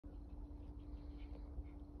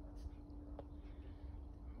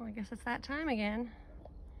Well, I guess it's that time again.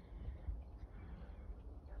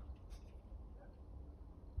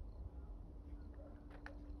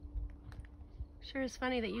 Sure is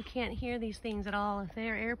funny that you can't hear these things at all. If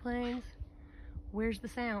they're airplanes, where's the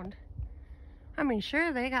sound? I mean,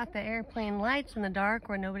 sure, they got the airplane lights in the dark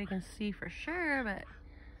where nobody can see for sure, but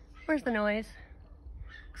where's the noise?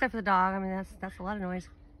 Except for the dog. I mean, that's a lot of noise.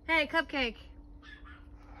 Hey, Cupcake!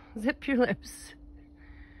 Zip your lips.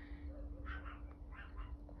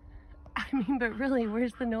 I mean, but really,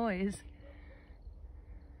 where's the noise?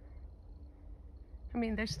 I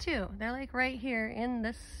mean, there's two. They're like right here in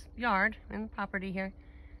this yard, in the property here.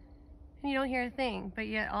 And you don't hear a thing, but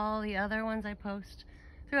yet all the other ones I post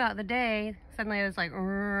throughout the day, suddenly it's like,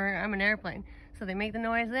 I'm an airplane. So they make the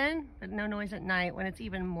noise then, but no noise at night when it's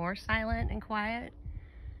even more silent and quiet.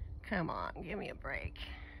 Come on, give me a break.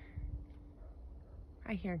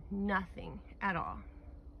 I hear nothing at all.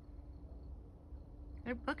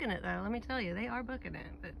 They're booking it though, let me tell you, they are booking it,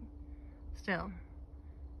 but still,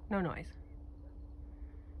 no noise.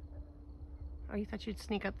 Oh, you thought you'd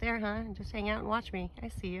sneak up there, huh? And just hang out and watch me. I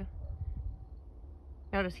see you.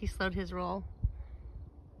 Notice he slowed his roll.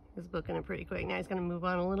 He's booking it pretty quick. Now he's gonna move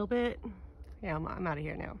on a little bit. Yeah, I'm out of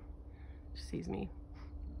here now. She sees me.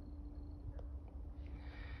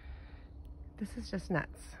 This is just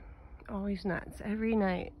nuts. Always nuts. Every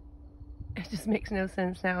night. It just makes no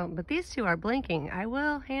sense now. But these two are blinking. I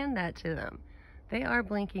will hand that to them. They are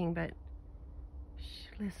blinking, but shh,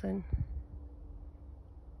 listen.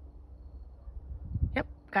 Yep,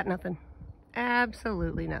 got nothing.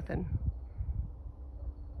 Absolutely nothing.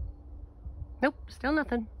 Nope, still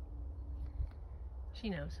nothing. She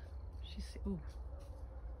knows. She's, ooh.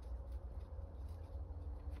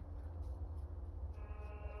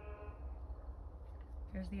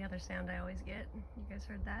 There's the other sound I always get. You guys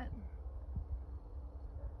heard that?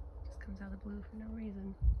 Just comes out of the blue for no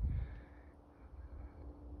reason.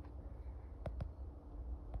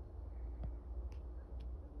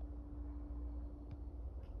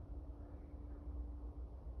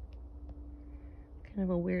 Kind of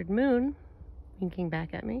a weird moon winking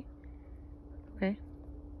back at me. Okay.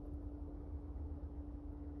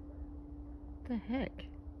 What the heck?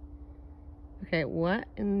 Okay, what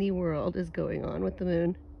in the world is going on with the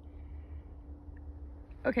moon?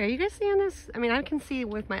 Okay, are you guys seeing this? I mean, I can see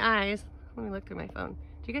with my eyes. Let me look through my phone.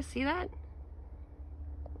 Do you guys see that?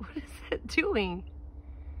 What is it doing?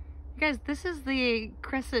 You guys, this is the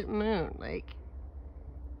crescent moon. Like,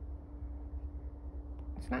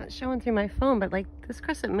 it's not showing through my phone, but like this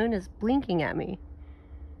crescent moon is blinking at me.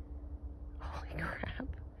 Holy crap.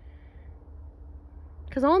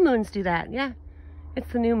 Because all moons do that, yeah.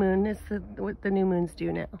 It's the new moon. It's what the new moons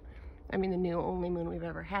do now. I mean, the new only moon we've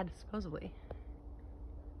ever had, supposedly.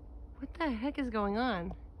 What the heck is going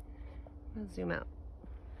on? Let's zoom out.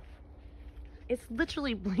 It's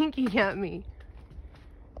literally blinking at me.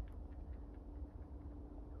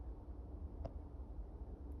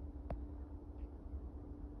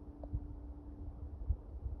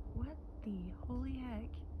 What the holy heck?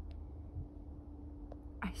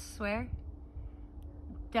 I swear,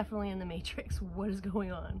 definitely in the Matrix. What is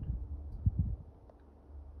going on?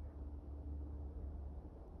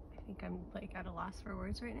 I think I'm like at a loss for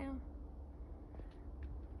words right now.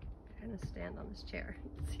 I'm gonna stand on this chair.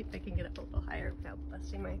 See if I can get up a little higher without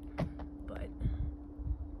busting my butt.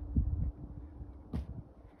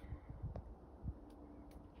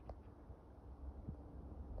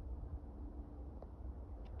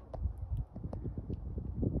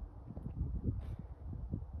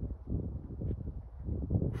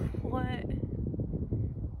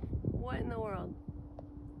 What in the world?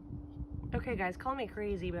 Okay guys, call me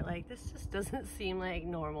crazy, but like this just doesn't seem like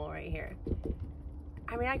normal right here.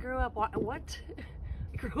 I mean, I grew up, I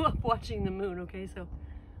grew up watching the moon, okay? So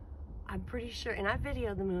I'm pretty sure, and I've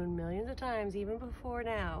videoed the moon millions of times, even before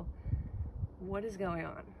now. What is going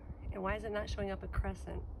on? And why is it not showing up a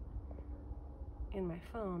crescent in my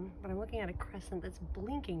phone? But I'm looking at a crescent that's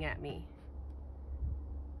blinking at me.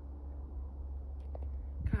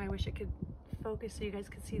 God, I wish it could focus so you guys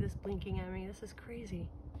could see this blinking at me. This is crazy.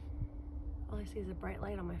 All I see is a bright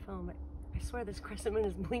light on my phone, but I swear this crescent moon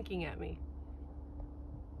is blinking at me.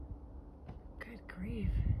 Good grief.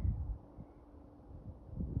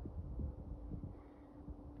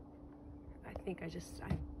 I think I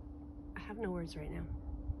have no words right now.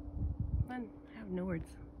 None. I have no words.